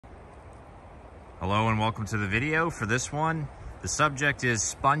Hello and welcome to the video. For this one, the subject is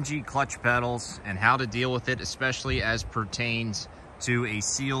spongy clutch pedals and how to deal with it, especially as pertains to a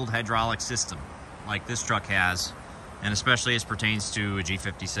sealed hydraulic system like this truck has, and especially as pertains to a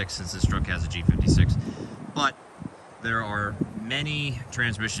G56 since this truck has a G56. But there are many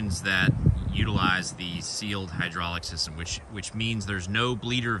transmissions that utilize the sealed hydraulic system, which means there's no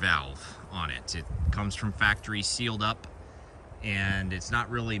bleeder valve on it. It comes from factory sealed up, and it's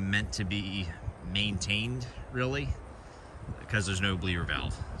not really meant to be maintained really because there's no bleeder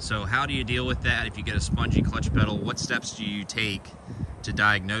valve. So how do you deal with that if you get a spongy clutch pedal? What steps do you take to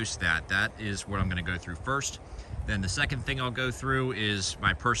diagnose that? That is what I'm going to go through first. Then the second thing I'll go through is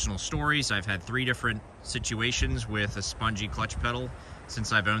my personal stories. I've had 3 different situations with a spongy clutch pedal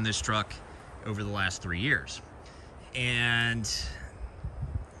since I've owned this truck over the last 3 years, and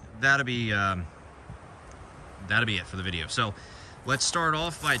that'll be it for the video. So let's start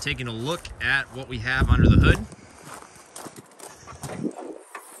off by taking a look at what we have under the hood.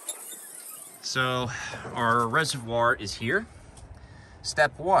 So our reservoir is here.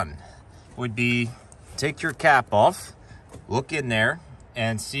 Step 1 would be take your cap off, look in there,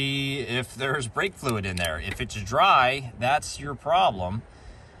 and see if there's brake fluid in there. If it's dry, that's your problem.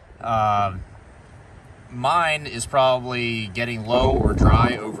 Mine is probably getting low or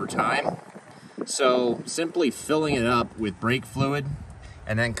dry over time. So simply filling it up with brake fluid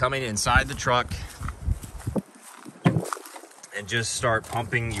and then coming inside the truck and just start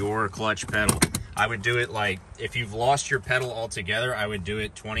pumping your clutch pedal. I would do it like, if you've lost your pedal altogether, I would do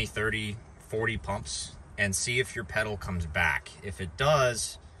it 20, 30, 40 pumps and see if your pedal comes back. If it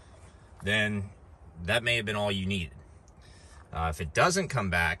does, then that may have been all you needed. If it doesn't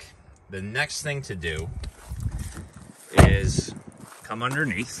come back, the next thing to do is come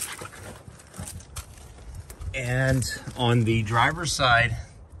underneath, and on the driver's side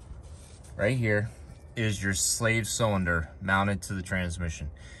right here is your slave cylinder mounted to the transmission.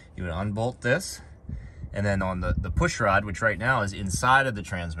 You would unbolt this, and then on the push rod, which right now is inside of the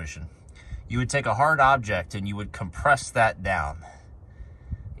transmission, you would take a hard object and you would compress that down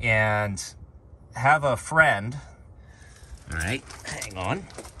and have a friend. All right, hang on.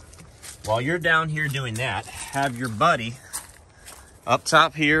 While you're down here doing that, have your buddy up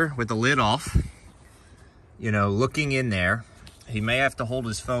top here with the lid off, you know, looking in there. He may have to hold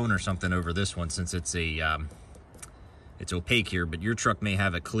his phone or something over this one since it's it's opaque here, but your truck may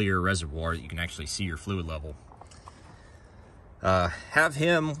have a clear reservoir that you can actually see your fluid level. Have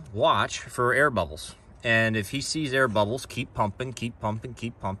him watch for air bubbles. And if he sees air bubbles, keep pumping, keep pumping,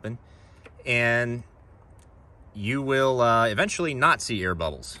 keep pumping. And you will eventually not see air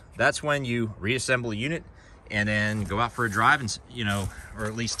bubbles. That's when you reassemble a unit and then go out for a drive and, you know, or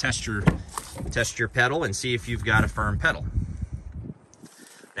at least test your pedal and see if you've got a firm pedal.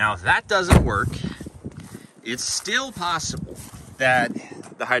 Now, if that doesn't work, it's still possible that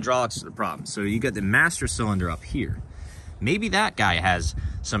the hydraulics are the problem. So you got the master cylinder up here. Maybe that guy has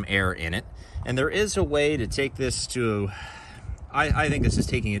some air in it. And there is a way to take this to, I think this is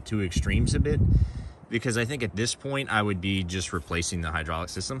taking it to extremes a bit, because I think at this point I would be just replacing the hydraulic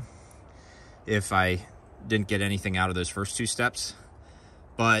system if I didn't get anything out of those first 2 steps.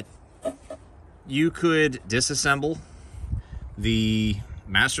 But you could disassemble the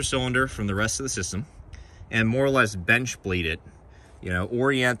master cylinder from the rest of the system and more or less bench bleed it, you know,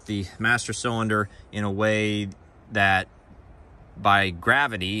 orient the master cylinder in a way that by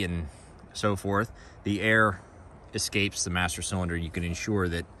gravity and so forth, the air escapes the master cylinder. You can ensure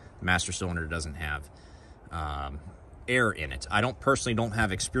that the master cylinder doesn't have air in it. I personally don't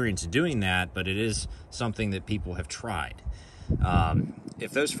have experience doing that, but it is something that people have tried.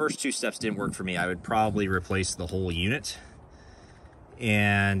 If those first 2 steps didn't work for me, I would probably replace the whole unit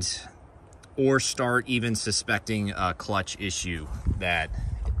or start even suspecting a clutch issue that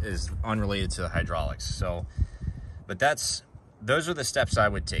is unrelated to the hydraulics. So, but those are the steps I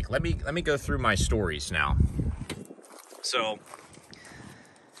would take. Let me go through my stories now. So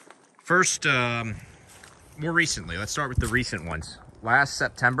first, more recently, let's start with the recent ones. Last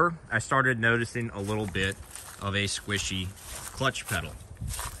September, I started noticing a little bit of a squishy clutch pedal.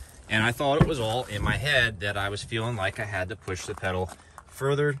 And I thought it was all in my head that I was feeling like I had to push the pedal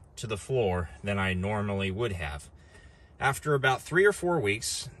further to the floor than I normally would have. After about 3 or 4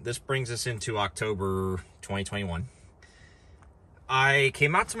 weeks, this brings us into October 2021, I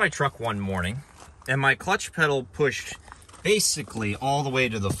came out to my truck one morning and my clutch pedal pushed basically all the way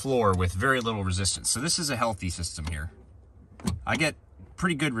to the floor with very little resistance. So this is a healthy system here. I get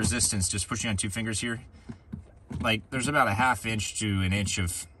pretty good resistance just pushing on 2 fingers here. Like there's about a 1/2 inch to 1 inch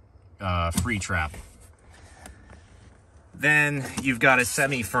of free trap. Then you've got a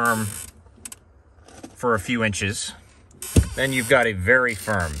semi-firm for a few inches, then you've got a very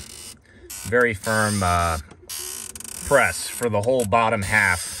firm press for the whole bottom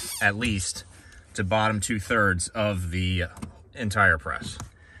half, at least to bottom 2/3 of the entire press.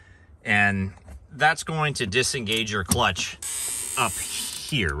 And that's going to disengage your clutch up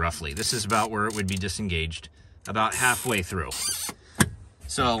here, roughly. This is about where it would be disengaged, about halfway through.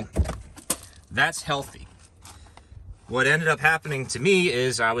 So that's healthy. What ended up happening to me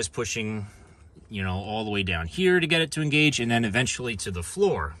is I was pushing, you know, all the way down here to get it to engage, and then eventually to the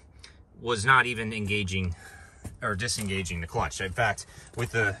floor, was not even engaging or disengaging the clutch. In fact,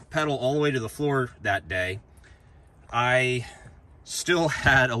 with the pedal all the way to the floor that day, I still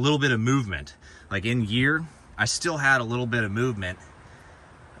had a little bit of movement. Like in gear, I still had a little bit of movement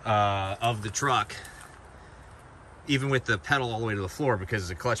of the truck, even with the pedal all the way to the floor, because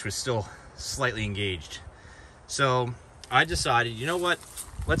the clutch was still slightly engaged. So I decided, you know what,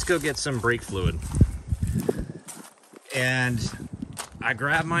 let's go get some brake fluid. And I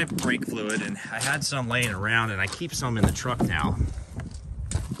grabbed my brake fluid, and I had some laying around, and I keep some in the truck now.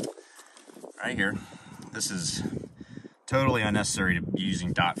 Right here. This is totally unnecessary to be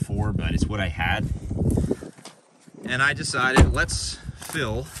using .4, but it's what I had. And I decided, let's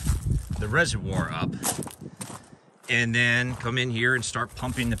fill the reservoir up and then come in here and start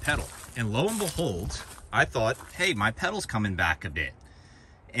pumping the pedal. And lo and behold, I thought, hey, my pedal's coming back a bit.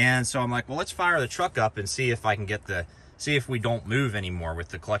 And so I'm like, well, let's fire the truck up and see if I can get see if we don't move anymore with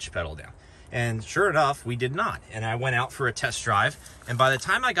the clutch pedal down. And sure enough, we did not. And I went out for a test drive. And by the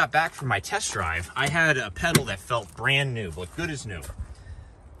time I got back from my test drive, I had a pedal that felt brand new, looked good as new.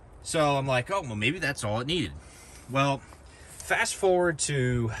 So I'm like, oh, well, maybe that's all it needed. Well, fast forward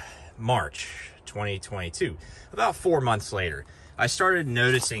to March 2022, about 4 months later, I started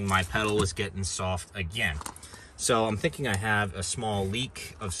noticing my pedal was getting soft again. So I'm thinking I have a small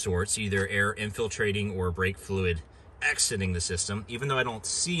leak of sorts, either air infiltrating or brake fluid exiting the system, even though I don't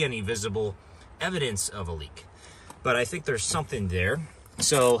see any visible evidence of a leak. But I think there's something there.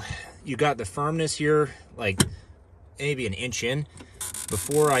 So you got the firmness here, like maybe an inch in.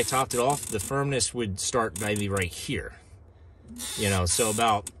 Before I topped it off, the firmness would start maybe right here. You know, so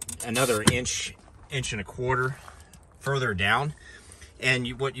about another inch and a quarter further down.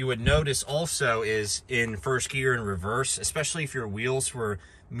 And what you would notice also is in first gear and reverse, especially if your wheels were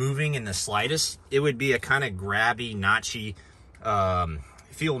moving in the slightest, it would be a kind of grabby, notchy,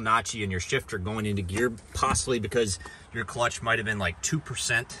 feel notchy in your shifter going into gear, possibly because your clutch might have been like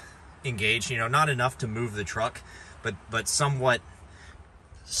 2% engaged, you know, not enough to move the truck, but somewhat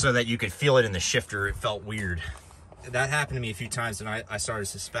so that you could feel it in the shifter. It felt weird. That happened to me a few times, and I started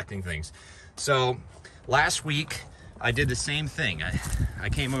suspecting things. So last week, I did the same thing. I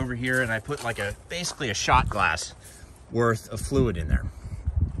came over here and I put like basically a shot glass worth of fluid in there.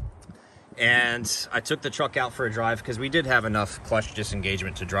 And I took the truck out for a drive because we did have enough clutch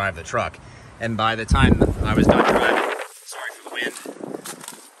disengagement to drive the truck. And by the time I was done driving, sorry for the wind.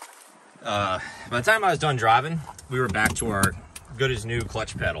 By the time I was done driving, we were back to our good as new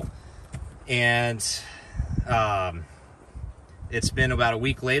clutch pedal. And it's been about a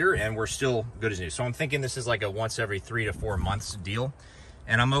week later and we're still good as new. So I'm thinking this is like a once every 3 to 4 months deal.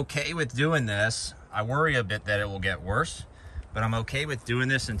 And I'm okay with doing this. I worry a bit that it will get worse, but I'm okay with doing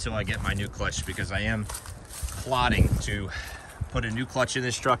this until I get my new clutch, because I am plotting to put a new clutch in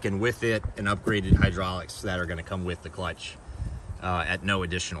this truck, and with it, an upgraded hydraulics that are gonna come with the clutch at no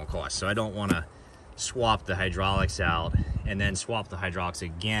additional cost. So I don't wanna swap the hydraulics out and then swap the hydraulics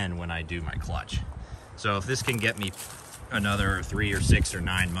again when I do my clutch. So if this can get me another 3 or 6 or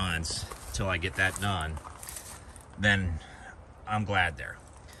 9 months till I get that done, then I'm glad there.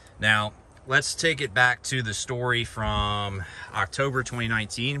 Now, let's take it back to the story from October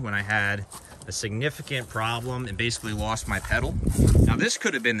 2019 when I had a significant problem and basically lost my pedal. Now, this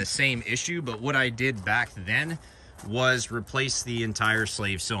could have been the same issue, but what I did back then was replace the entire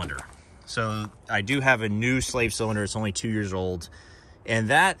slave cylinder. So I do have a new slave cylinder. It's only 2 years old, and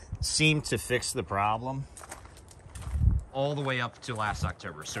that seemed to fix the problem all the way up to last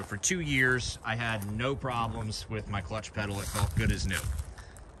October. So for 2 years, I had no problems with my clutch pedal. It felt good as new.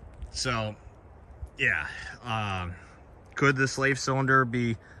 So yeah, could the slave cylinder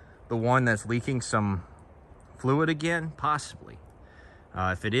be the one that's leaking some fluid again? Possibly.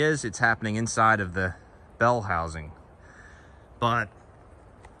 If it is, it's happening inside of the bell housing. But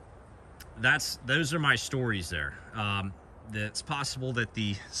those are my stories there. It's possible that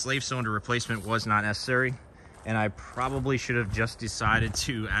the slave cylinder replacement was not necessary, and I probably should have just decided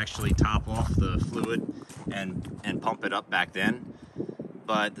to actually top off the fluid and pump it up back then.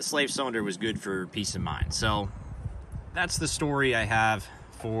 But the slave cylinder was good for peace of mind. So that's the story I have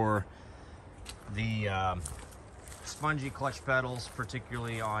for the spongy clutch pedals,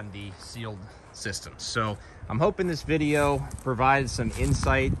 particularly on the sealed systems. So I'm hoping this video provides some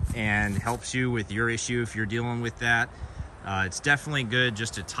insight and helps you with your issue if you're dealing with that. It's definitely good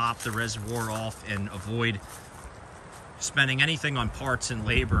just to top the reservoir off and avoid spending anything on parts and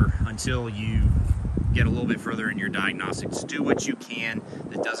labor until you get a little bit further in your diagnostics. Do what you can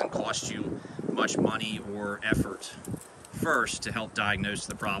that doesn't cost you much money or effort first to help diagnose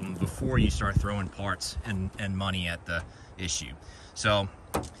the problem before you start throwing parts and money at the issue. So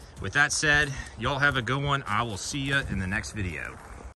with that said, y'all have a good one. I will see you in the next video.